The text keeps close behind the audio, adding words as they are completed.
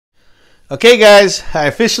Okay, guys, I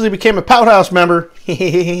officially became a Pout House member.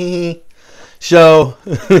 So,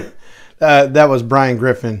 that was Brian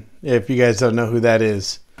Griffin. If you guys don't know who that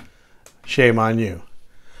is, shame on you.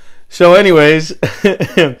 So, anyways,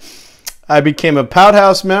 I became a Pout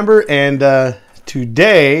House member, and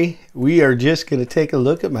today we are just going to take a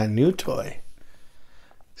look at my new toy.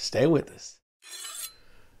 Stay with us.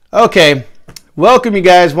 Okay. Welcome, you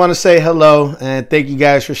guys. Want to say hello and thank you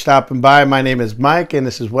guys for stopping by. My name is Mike and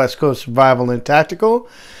this is West Coast Survival and Tactical.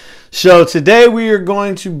 So today we are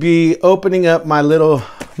going to be opening up my little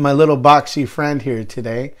boxy friend here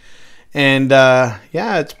today. And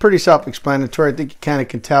yeah, it's pretty self-explanatory. I think you kind of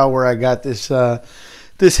can tell where I got this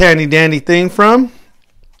this handy dandy thing from.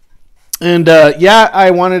 And yeah,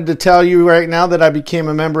 I wanted to tell you right now that I became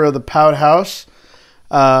a member of the Pout House.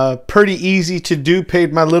 Pretty easy to do,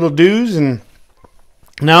 paid my little dues, and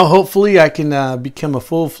now hopefully I can become a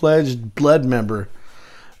full-fledged blood member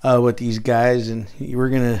with these guys, and we're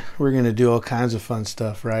gonna do all kinds of fun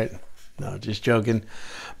stuff, right? No, just joking.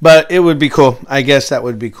 But it would be cool. I guess that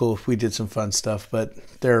would be cool if we did some fun stuff. But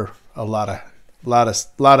they're a lot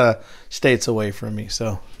of states away from me,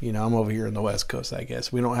 so you know I'm over here in the West Coast. I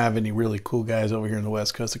guess we don't have any really cool guys over here in the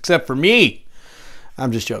West Coast except for me.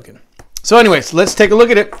 I'm just joking. So, anyways, let's take a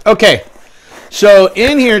look at it. Okay, so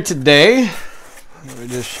in here today. Let me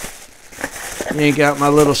just yank out my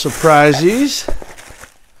little surprises.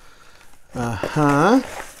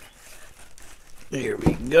 Here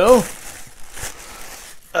we go.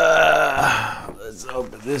 Let's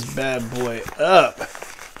open this bad boy up.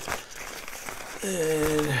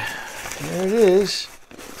 And there it is.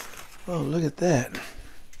 Oh, look at that.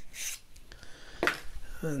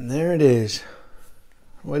 And there it is.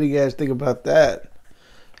 What do you guys think about that?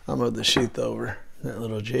 I'll move the sheath over. That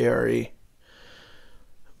little JRE.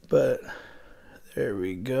 But there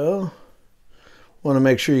we go. Want to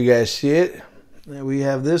make sure you guys see it. And we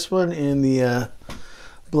have this one in the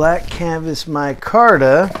black canvas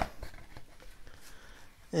micarta,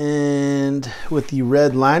 and with the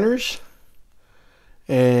red liners.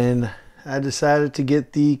 And I decided to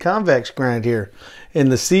get the Convex grind here in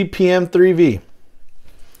the CPM 3V.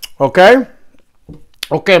 Okay?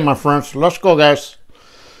 Okay, my friends. Let's go, guys.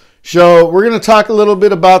 So we're going to talk a little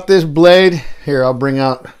bit about this blade. Here, I'll bring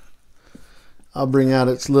out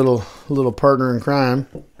its little partner in crime.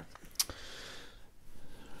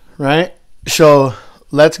 Right? So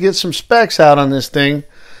let's get some specs out on this thing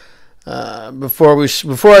before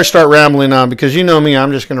I start rambling on, because you know me,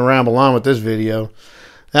 I'm just going to ramble on with this video.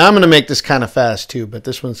 Now, I'm going to make this kind of fast too, but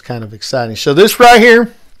this one's kind of exciting. So this right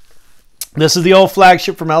here, this is the old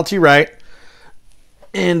flagship from LT Wright.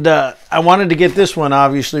 And I wanted to get this one,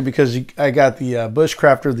 obviously, because I got the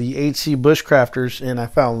Bushcrafter, the 8C Bushcrafters, and I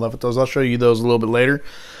fell in love with those. I'll show you those a little bit later.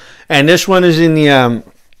 And this one is in the,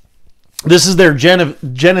 this is their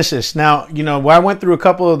Genesis. Now, you know, I went through a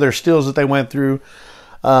couple of their stills that they went through.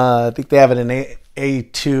 I think they have it in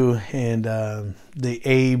A2 and the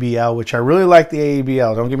AABL, which I really like the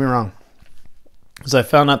AABL. Don't get me wrong. Because I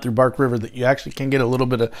found out through Bark River that you actually can get a little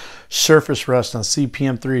bit of surface rust on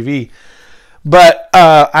CPM 3V. But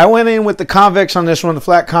I went in with the Convex on this one, the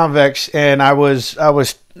flat Convex, and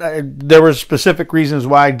there were specific reasons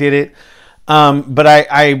why I did it. But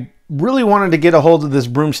I really wanted to get a hold of this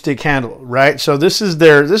broomstick handle, right? So this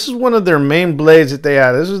is one of their main blades that they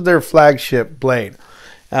have. This is their flagship blade.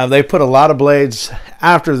 They put a lot of blades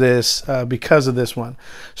after this because of this one.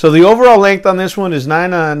 So the overall length on this one is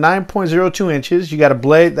 9.02 inches. You got a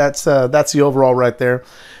blade, that's the overall right there.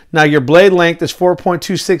 Now your blade length is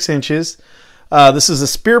 4.26 inches. This is a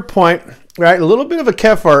spear point, right? A little bit of a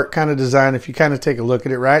Kef art kind of design if you kind of take a look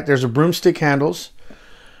at it, right? There's a broomstick handles.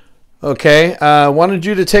 Okay, wanted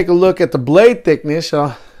you to take a look at the blade thickness.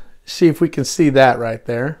 I'll see if we can see that right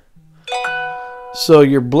there. So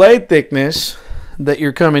your blade thickness that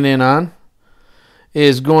you're coming in on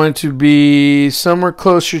is going to be somewhere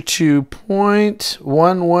closer to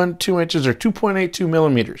 0.112 inches or 2.82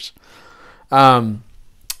 millimeters.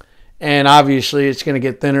 And obviously, it's going to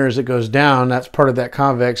get thinner as it goes down. That's part of that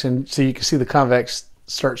Convex. And so you can see the Convex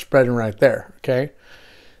start spreading right there. Okay.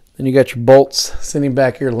 Then you got your bolts sitting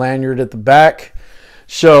back here, lanyard at the back.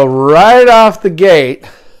 So right off the gate,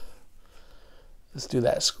 let's do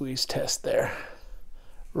that squeeze test there.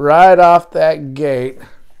 Right off that gate,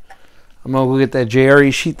 I'm going to go get that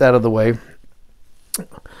JRE sheath out of the way.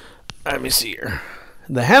 Let me see here.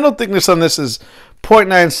 The handle thickness on this is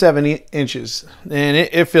 0.97 inches, and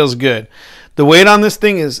it feels good. The weight on this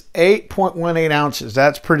thing is 8.18 ounces.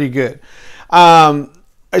 That's pretty good.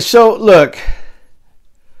 So look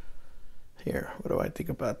here. What do I think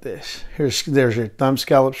about this? There's your thumb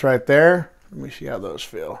scallops right there. Let me see how those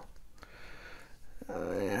feel.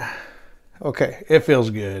 Okay, it feels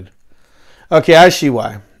good. Okay, I see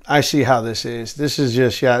why. I see how this is. This is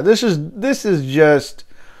just, yeah, this is just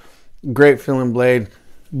great feeling blade.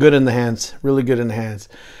 Good in the hands. Really good in the hands.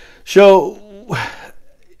 So,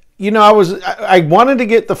 you know, I wanted to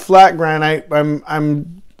get the flat grind.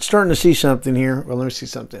 I'm starting to see something here. Well, let me see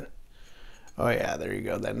something. Oh yeah, there you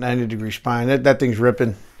go. That 90-degree spine. That thing's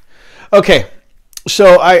ripping. Okay,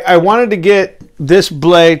 so I wanted to get this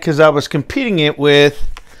blade because I was competing it with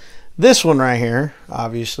this one right here,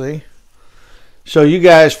 obviously. So you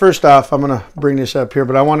guys, first off, I'm going to bring this up here,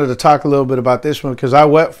 but I wanted to talk a little bit about this one because I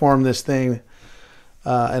wet formed this thing,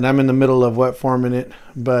 and I'm in the middle of wet forming it,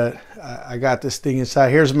 but I got this thing inside.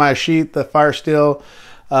 Here's my sheath, the Fire Steel.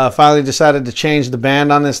 Finally decided to change the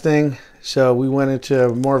band on this thing, so we went into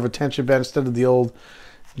more of a tension band instead of the old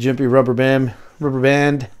jimpy rubber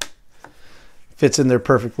band. Fits in there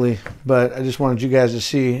perfectly, but I just wanted you guys to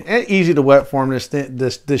see. And easy to wet form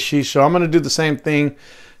this sheath, so I'm going to do the same thing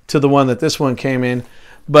to the one that this one came in,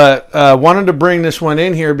 but wanted to bring this one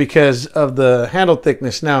in here because of the handle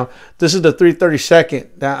thickness. Now this is the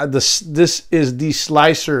 3/32. Now this is the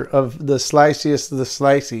slicer of the sliciest of the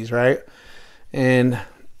slices, right? And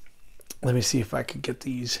let me see if I could get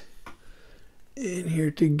these in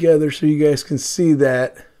here together so you guys can see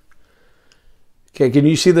that. Okay, can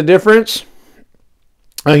you see the difference?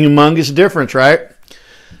 A humongous difference, right?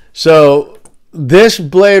 So this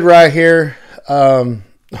blade right here,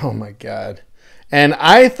 oh my God. And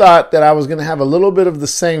I thought that I was going to have a little bit of the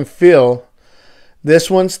same feel.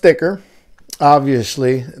 This one's thicker,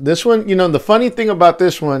 obviously. This one, you know, the funny thing about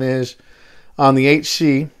this one is on the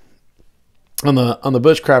HC, on the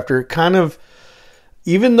Bushcrafter, kind of,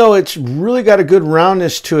 even though it's really got a good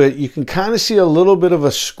roundness to it, you can kind of see a little bit of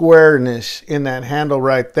a squareness in that handle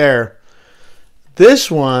right there.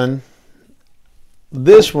 This one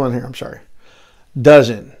here, I'm sorry,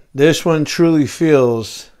 doesn't. This one truly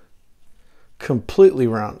feels completely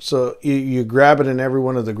round. So you grab it in every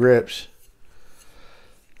one of the grips,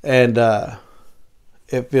 and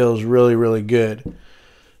it feels really, really good.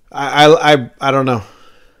 I don't know.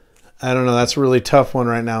 I don't know. That's a really tough one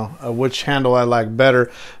right now. Which handle I like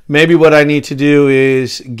better? Maybe what I need to do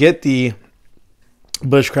is get the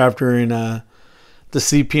Bushcrafter in the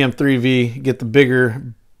CPM3V, get the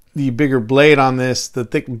bigger blade on this, the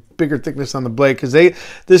bigger thickness on the blade, because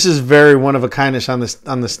this is very one of a kindness on the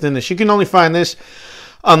thinness. You can only find this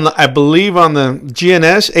on the, I believe, on the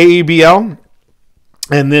GNS AEBL,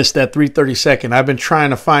 and that 3/32. I've been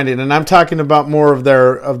trying to find it, and I'm talking about more of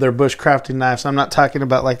their bushcrafting knives. I'm not talking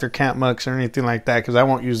about like their camp mucks or anything like that, because I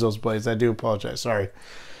won't use those blades. I do apologize. Sorry.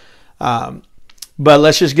 But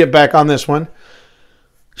let's just get back on this one.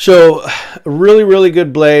 So, really, really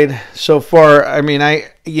good blade so far. I mean,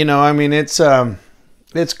 it's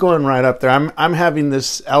going right up there. I'm having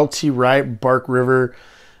this LT Wright Bark River,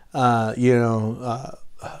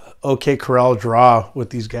 OK Corral draw with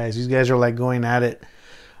these guys. These guys are like going at it.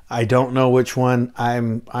 I don't know which one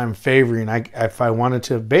I'm favoring. If I wanted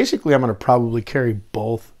to, basically, I'm going to probably carry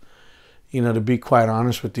both. To be quite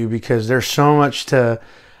honest with you, because there's so much to.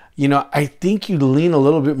 I think you lean a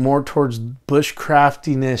little bit more towards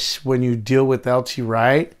bushcraftiness when you deal with LT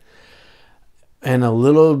Wright, and a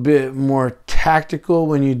little bit more tactical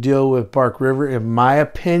when you deal with Bark River. In my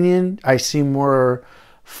opinion, I see more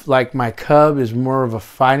like my Cub is more of a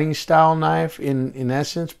fighting style knife in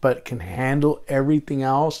essence, but can handle everything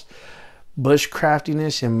else.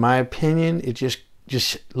 Bushcraftiness, in my opinion, it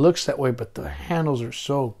just looks that way, but the handles are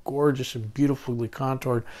so gorgeous and beautifully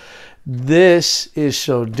contoured. This is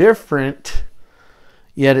so different,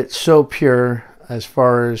 yet it's so pure as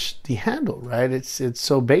far as the handle, right? It's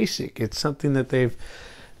so basic. It's something that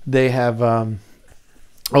they have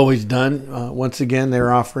always done. Once again,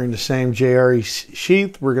 they're offering the same JRE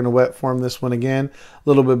sheath. We're going to wet form this one again, a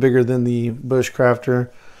little bit bigger than the Bushcrafter.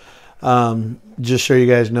 Just so you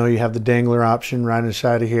guys know, you have the dangler option right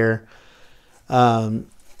inside of here.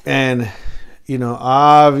 And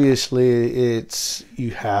obviously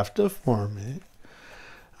you have to form it.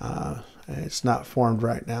 It's not formed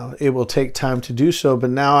right now. It will take time to do so, but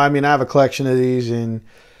now, I have a collection of these, and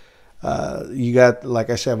you got, like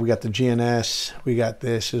I said, we got the GNS, we got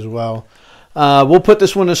this as well. We'll put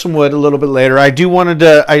this one in some wood a little bit later. I do wanted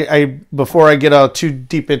to, before I get out too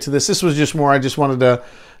deep into this was just more, I just wanted to,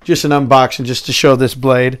 just an unboxing just to show this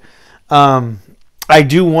blade. I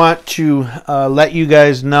do want to let you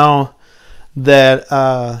guys know that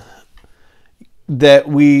that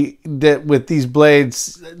with these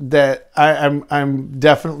blades, that I'm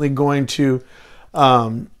definitely going to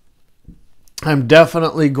I'm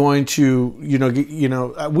definitely going to,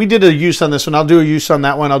 we did a use on this one. I'll do a use on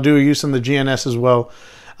that one. I'll do a use on the GNS as well.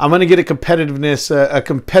 I'm going to get a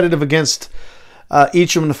competitive against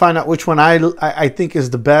each of them to find out which one I think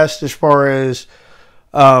is the best as far as,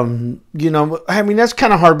 I mean, that's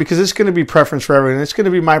kind of hard because it's going to be preference for everyone. It's going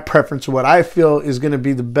to be my preference of what I feel is going to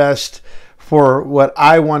be the best for what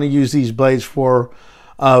I want to use these blades for.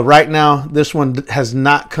 Right now, this one has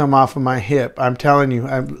not come off of my hip. I'm telling you.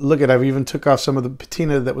 I've even took off some of the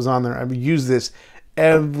patina that was on there. I've used this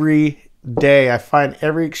every day. I find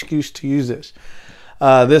every excuse to use this.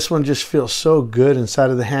 This one just feels so good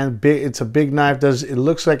inside of the hand. It's a big knife. It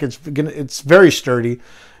looks like it's very sturdy.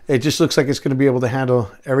 It just looks like it's going to be able to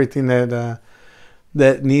handle everything that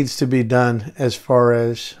needs to be done as far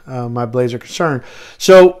as my blades are concerned.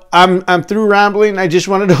 So I'm through rambling. I just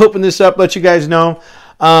wanted to open this up, let you guys know.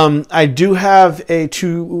 I do have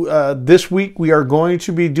this week we are going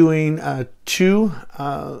to be doing 2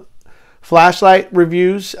 flashlight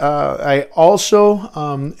reviews. I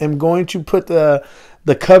also am going to put the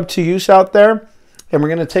Cub to use out there, and we're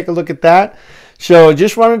going to take a look at that. So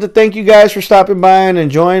just wanted to thank you guys for stopping by and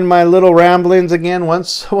enjoying my little ramblings again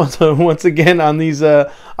once again on these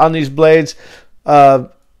blades.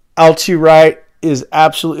 LT Wright is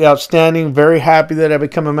absolutely outstanding. Very happy that I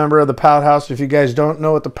become a member of the Pout House. If you guys don't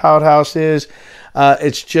know what the Pout House is,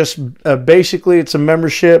 it's just basically it's a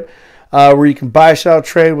membership where you can buy, sell,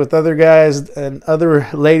 trade with other guys and other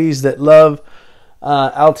ladies that love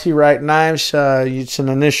LT Wright knives. It's an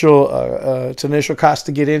initial cost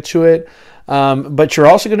to get into it, but you're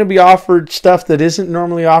also going to be offered stuff that isn't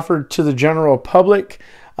normally offered to the general public.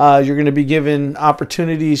 You're going to be given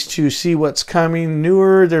opportunities to see what's coming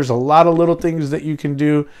newer. There's a lot of little things that you can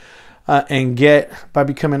do and get by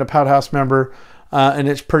becoming a Pout House member. And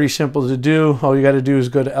it's pretty simple to do. All you got to do is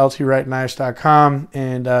go to ltwrightKnives.com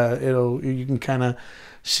and you can kind of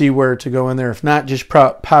see where to go in there. If not, just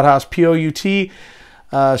Pout House, P-O-U-T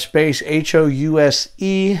space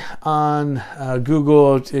H-O-U-S-E on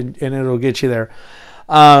Google and it'll get you there.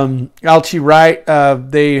 LT Wright,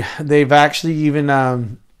 they've actually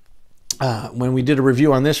even when we did a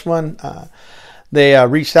review on this one, they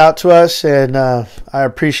reached out to us, and I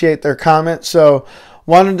appreciate their comments. So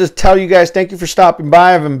wanted to tell you guys thank you for stopping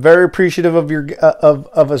by. I'm very appreciative of your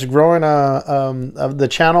of us growing of the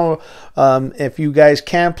channel. If you guys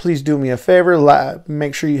can, please do me a favor.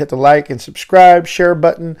 Make sure you hit the like and subscribe, share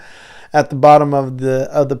button at the bottom of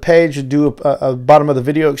the page. Bottom of the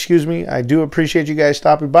video, excuse me. I do appreciate you guys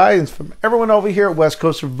stopping by. And from everyone over here at West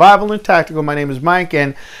Coast Survival and Tactical, my name is Mike,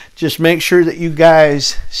 and just make sure that you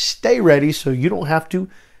guys stay ready so you don't have to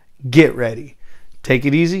get ready. Take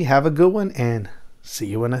it easy, have a good one, and see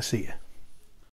you when I see you.